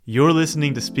You're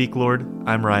listening to Speak Lord.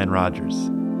 I'm Ryan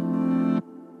Rogers.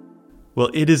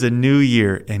 Well, it is a new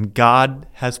year, and God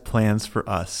has plans for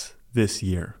us this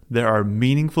year. There are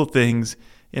meaningful things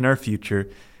in our future,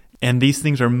 and these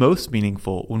things are most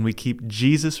meaningful when we keep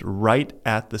Jesus right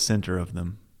at the center of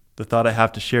them. The thought I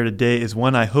have to share today is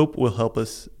one I hope will help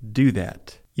us do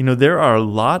that. You know, there are a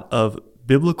lot of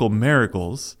biblical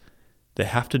miracles that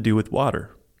have to do with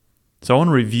water. So I want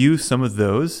to review some of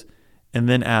those and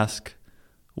then ask,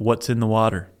 what's in the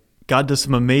water? God does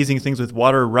some amazing things with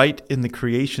water right in the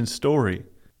creation story.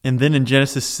 And then in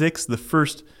Genesis 6, the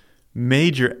first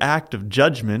major act of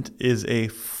judgment is a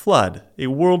flood, a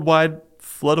worldwide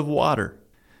flood of water.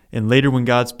 And later when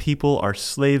God's people are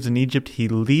slaves in Egypt, he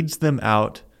leads them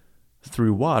out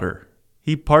through water.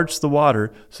 He parts the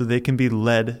water so they can be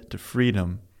led to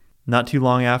freedom. Not too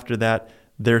long after that,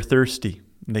 they're thirsty.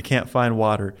 They can't find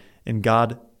water. And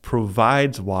God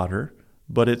provides water,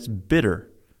 but it's bitter.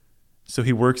 So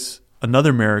he works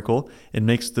another miracle and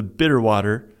makes the bitter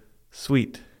water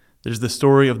sweet. There's the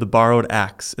story of the borrowed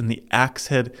axe, and the axe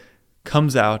head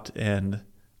comes out and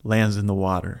lands in the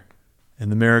water.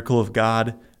 And the miracle of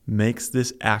God makes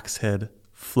this axe head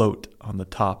float on the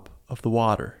top of the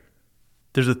water.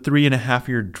 There's a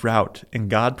 3.5-year drought, and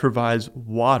God provides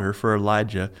water for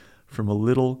Elijah from a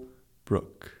little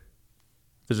brook.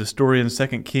 There's a story in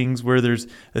 2 Kings where there's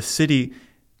a city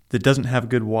that doesn't have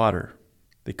good water.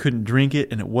 They couldn't drink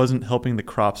it, and it wasn't helping the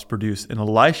crops produce. And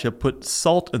Elisha put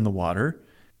salt in the water,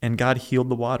 and God healed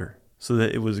the water so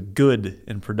that it was good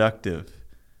and productive.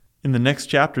 In the next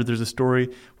chapter, there's a story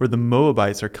where the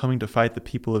Moabites are coming to fight the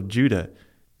people of Judah.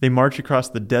 They march across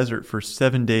the desert for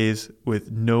 7 days with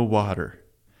no water.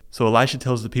 So Elisha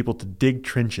tells the people to dig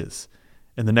trenches,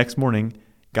 and the next morning,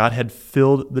 God had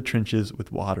filled the trenches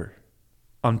with water.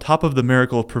 On top of the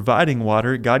miracle of providing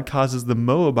water, God causes the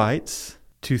Moabites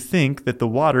to think that the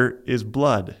water is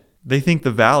blood. They think the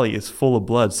valley is full of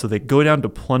blood, so they go down to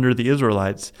plunder the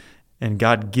Israelites, and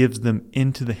God gives them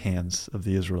into the hands of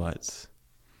the Israelites.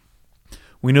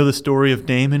 We know the story of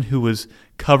Naaman, who was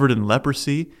covered in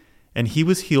leprosy, and he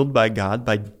was healed by God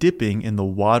by dipping in the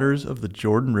waters of the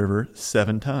Jordan River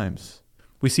 7 times.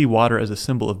 We see water as a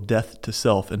symbol of death to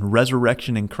self and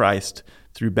resurrection in Christ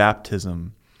through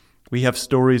baptism. We have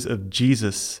stories of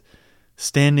Jesus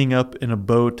standing up in a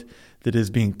boat that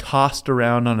is being tossed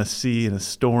around on a sea in a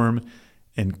storm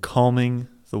and calming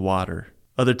the water.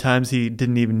 Other times he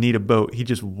didn't even need a boat. He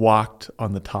just walked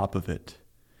on the top of it.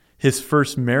 His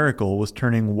first miracle was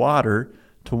turning water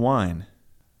to wine.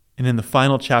 And in the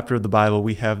final chapter of the Bible,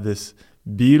 we have this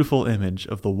beautiful image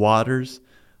of the waters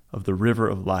of the river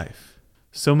of life.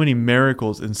 So many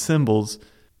miracles and symbols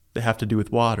that have to do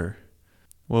with water.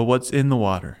 Well, what's in the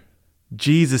water?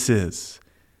 Jesus is.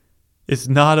 It's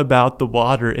not about the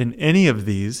water in any of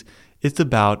these. It's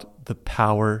about the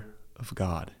power of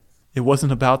God. It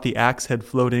wasn't about the axe head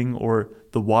floating or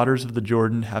the waters of the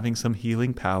Jordan having some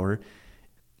healing power.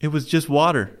 It was just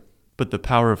water. But the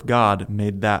power of God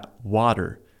made that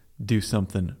water do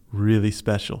something really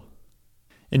special.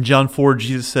 In John 4,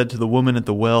 Jesus said to the woman at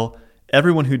the well,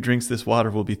 "Everyone who drinks this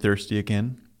water will be thirsty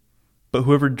again. But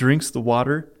whoever drinks the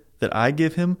water that I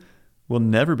give him will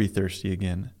never be thirsty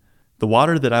again. The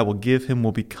water that I will give him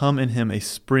will become in him a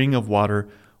spring of water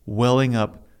welling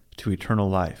up to eternal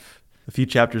life." A few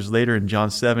chapters later in John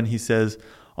 7, he says,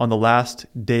 "On the last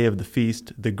day of the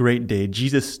feast, the great day,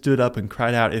 Jesus stood up and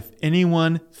cried out, 'If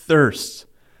anyone thirsts,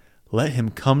 let him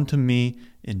come to me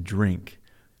and drink.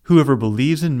 Whoever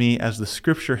believes in me, as the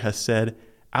scripture has said,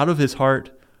 out of his heart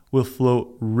will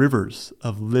flow rivers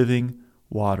of living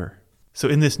water.'" So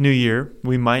in this new year,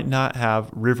 we might not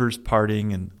have rivers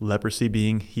parting and leprosy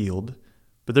being healed,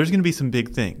 but there's going to be some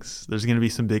big things. There's going to be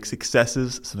some big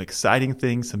successes, some exciting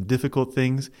things, some difficult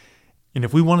things. And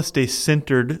if we want to stay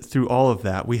centered through all of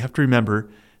that, we have to remember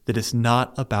that it's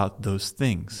not about those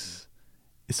things.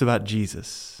 It's about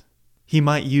Jesus. He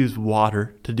might use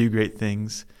water to do great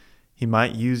things. He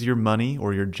might use your money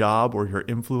or your job or your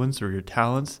influence or your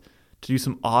talents to do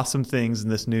some awesome things in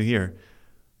this new year.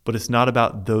 But it's not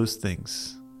about those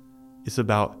things. It's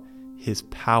about his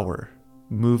power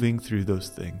moving through those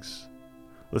things.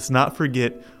 Let's not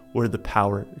forget where the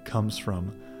power comes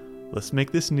from. Let's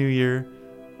make this new year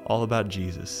all about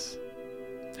Jesus.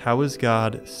 How is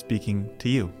God speaking to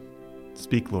you?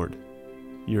 Speak, Lord.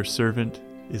 Your servant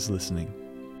is listening.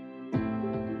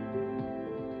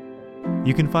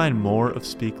 You can find more of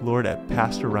Speak Lord at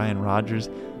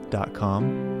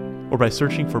PastorRyanRogers.com or by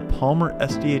searching for Palmer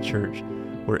SDA Church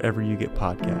wherever you get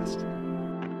podcasts.